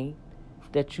everything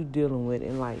that you're dealing with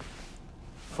in life.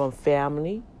 From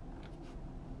family,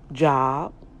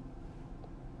 job,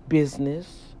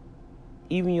 business,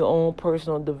 even your own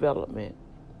personal development.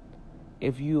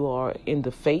 If you are in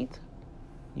the faith,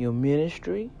 your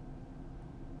ministry,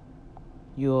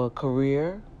 your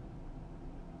career,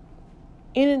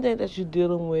 anything that you're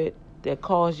dealing with that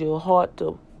cause your heart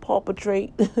to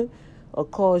palpitate or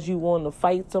cause you want to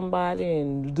fight somebody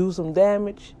and do some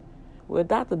damage, well,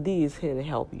 Dr. D is here to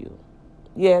help you.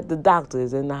 Yeah, the doctor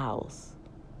is in the house.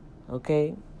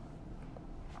 Okay?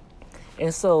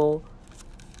 And so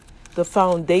the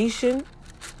foundation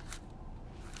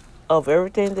of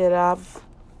everything that I've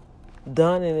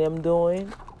done and am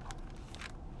doing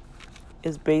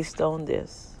is based on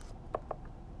this.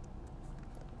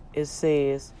 It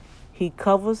says, he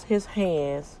covers his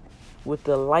hands with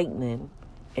the lightning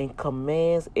and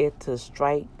commands it to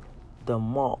strike the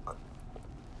mark.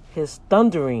 His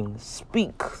thundering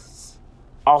speaks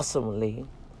awesomely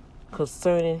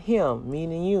concerning him,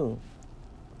 meaning you.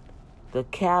 The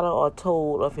cattle are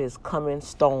told of his coming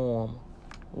storm.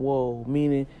 Whoa,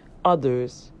 meaning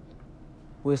others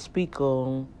will speak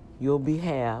on your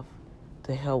behalf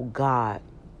to help God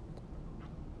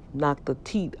knock the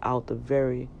teeth out the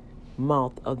very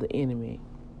mouth of the enemy.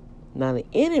 Now the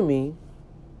enemy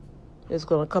is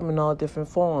going to come in all different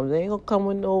forms. They ain't going to come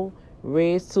with no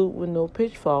red suit with no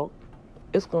pitchfork.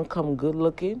 It's going to come good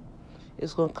looking.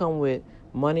 It's going to come with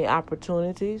money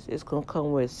opportunities. It's going to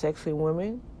come with sexy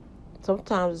women.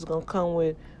 Sometimes it's going to come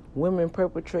with women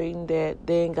perpetrating that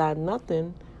they ain't got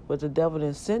nothing, but the devil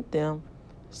done sent them,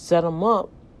 set them up,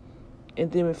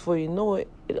 and then before you know it,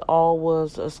 it all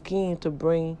was a scheme to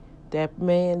bring that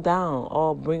man down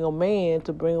or bring a man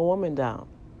to bring a woman down.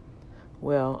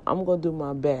 Well, I'm going to do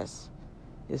my best,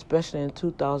 especially in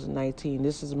 2019.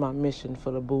 This is my mission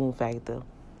for the Boom Factor.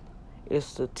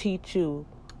 It's to teach you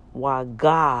why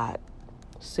God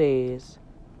says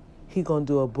He going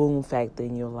to do a boom factor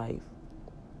in your life.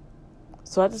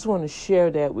 So I just want to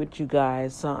share that with you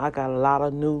guys. So I got a lot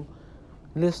of new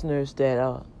listeners that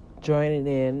are joining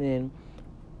in, and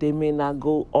they may not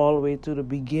go all the way through the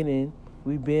beginning.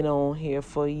 We've been on here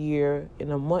for a year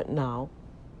and a month now,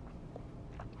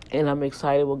 and I'm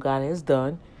excited what God has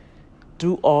done.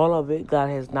 Through all of it, God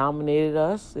has nominated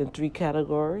us in 3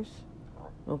 categories,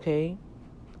 okay?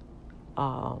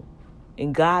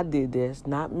 And God did this,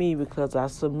 not me, because I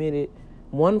submitted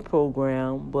one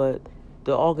program, but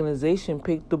the organization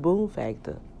picked the Boom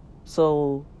Factor.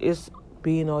 So it's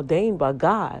being ordained by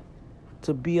God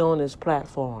to be on this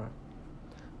platform.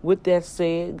 With that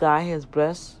said, God has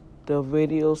blessed the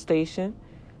radio station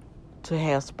to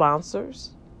have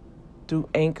sponsors through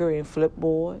Anchor and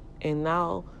Flipboard. And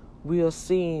now we are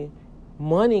seeing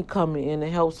money coming in to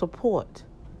help support.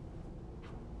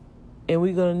 And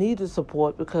we're going to need the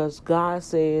support because God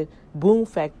said Boom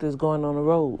Factor is going on the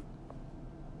road.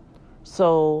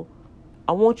 So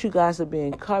I want you guys to be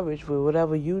encouraged with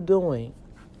whatever you're doing,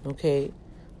 okay?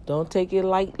 Don't take it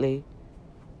lightly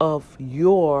of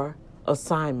your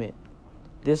assignment.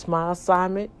 This my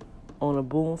assignment on a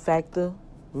Boom Factor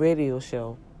radio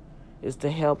show is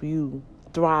to help you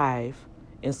thrive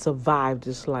and survive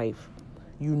this life.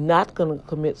 You're not going to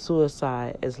commit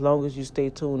suicide as long as you stay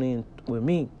tuned in with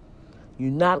me.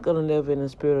 You're not going to live in a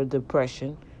spirit of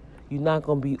depression. You're not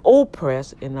going to be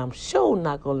oppressed, and I'm sure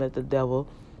not going to let the devil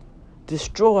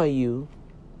destroy you,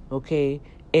 okay,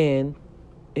 and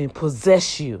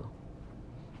possess you.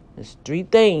 There's 3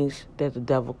 things that the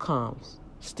devil comes.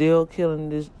 Still killing,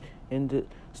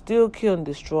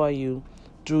 destroy you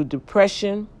through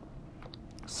depression,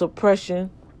 suppression.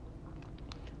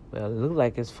 Well, it looks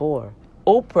like it's 4.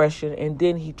 Oppression, and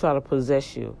then he try to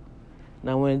possess you.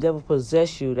 Now, when the devil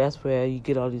possess you, that's where you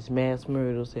get all these mass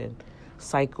murders and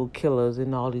psycho killers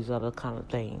and all these other kind of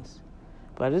things.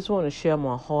 But I just want to share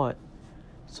my heart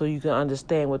so you can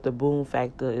understand what the Boom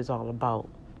Factor is all about.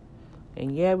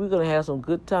 And yeah, we're going to have some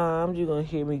good times. You're going to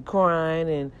hear me crying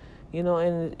and,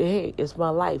 and hey, it's my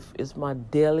life. It's my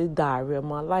daily diary of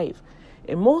my life.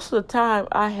 And most of the time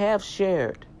I have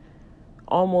shared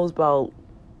almost about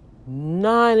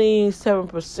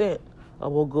 97%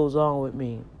 of what goes on with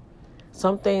me.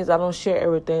 Some things I don't share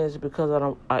everything is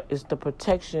because it's the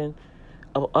protection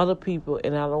of other people,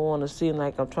 and I don't want to seem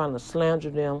like I'm trying to slander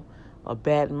them or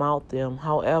badmouth them.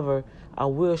 However, I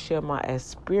will share my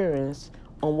experience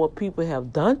on what people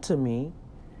have done to me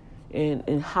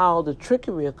and how the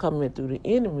trickery are coming through the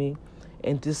enemy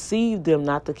and deceive them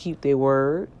not to keep their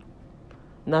word,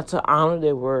 not to honor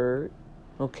their word,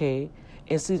 okay?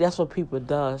 And see, that's what people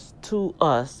does to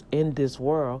us in this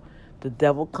world. The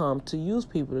devil comes to use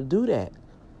people to do that.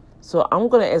 So I'm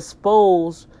going to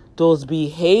expose those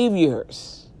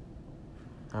behaviors.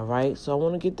 All right? So I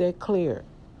want to get that clear.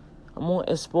 I'm going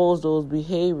to expose those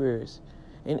behaviors.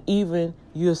 And even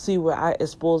you'll see where I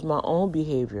expose my own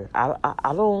behavior. I'm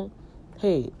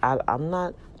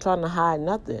not trying to hide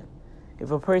nothing.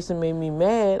 If a person made me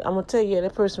mad, I'm going to tell you,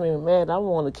 that person made me mad. I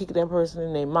want to kick that person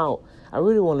in their mouth. I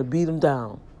really want to beat them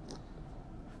down.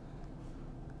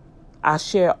 I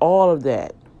share all of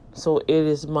that. So it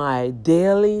is my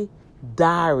daily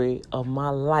diary of my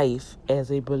life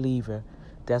as a believer.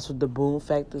 That's what the Boom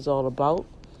Factor is all about.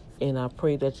 And I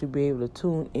pray that you'll be able to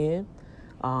tune in.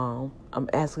 I'm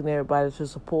asking everybody to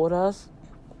support us.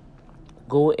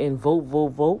 Go and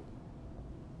vote.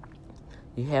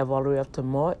 You have all the way up to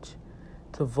March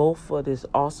to vote for this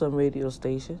awesome radio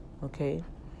station, okay?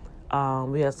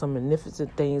 We have some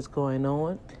magnificent things going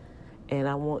on, and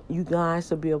I want you guys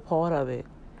to be a part of it.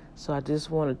 So I just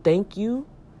want to thank you.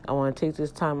 I want to take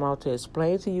this time out to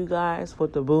explain to you guys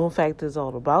what the Boom Factor is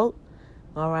all about,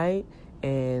 all right?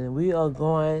 And we are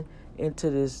going into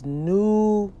this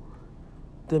new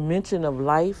dimension of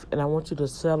life, and I want you to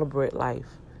celebrate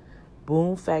life.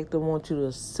 Boom Factor wants you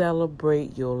to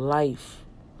celebrate your life,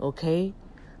 okay?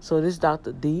 So this is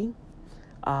Dr. D.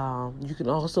 You can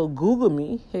also Google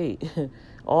me. Hey,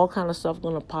 all kind of stuff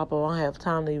going to pop up. I don't have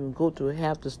time to even go through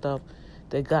half the stuff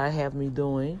that God have me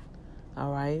doing,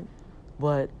 all right?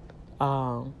 But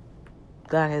God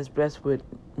has blessed with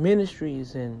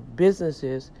ministries and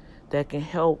businesses that can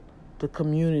help the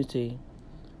community.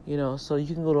 So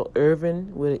you can go to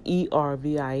Irvin with an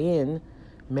ERVIN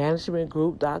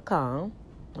managementgroup.com,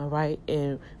 all right,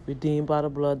 and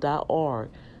redeemedbytheblood.org.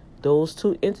 Those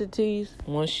 2 entities,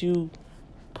 once you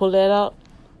pull that up,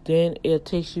 Then it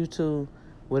takes you to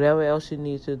whatever else you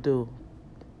need to do.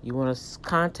 You want to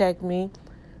contact me,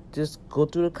 just go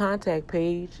through the contact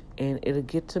page and it'll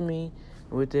get to me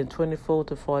within 24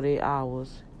 to 48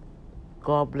 hours.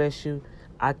 God bless you.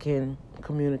 I can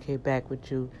communicate back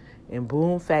with you. And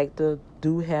Boom Factor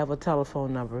do have a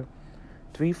telephone number,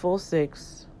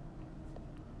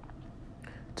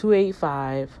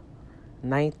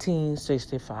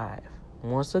 346-285-1965.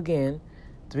 Once again,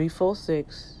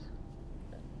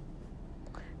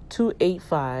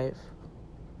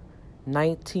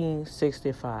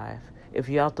 346-285-1965. If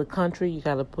you're out the country, you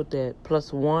got to put that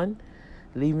 +1.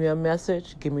 Leave me a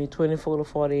message. Give me 24 to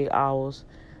 48 hours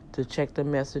to check the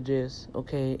messages,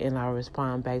 okay, and I'll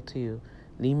respond back to you.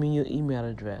 Leave me your email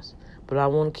address. But I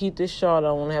want to keep this short. I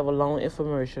don't want to have a long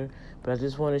infomercial, but I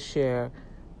just want to share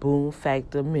Boom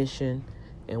Factor mission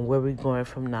and where we're going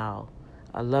from now.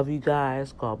 I love you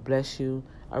guys. God bless you.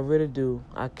 I really do.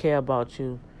 I care about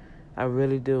you. I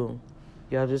really do.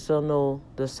 Y'all just don't know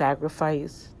the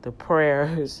sacrifice, the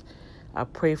prayers. I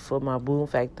pray for my Boom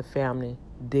Factor family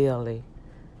daily.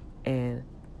 And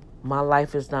my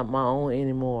life is not my own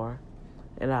anymore.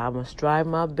 And I must strive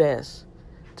my best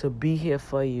to be here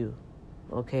for you.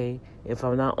 Okay? If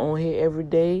I'm not on here every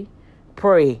day,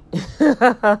 pray.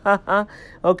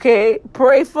 Okay?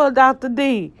 Pray for Dr.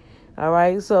 D. All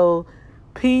right? So,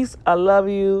 peace. I love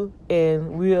you.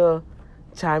 And we'll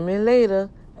chime in later.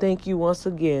 Thank you once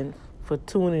again for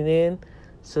tuning in,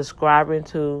 subscribing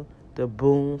to the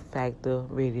Boom Factor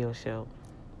radio show.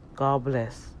 God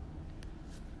bless.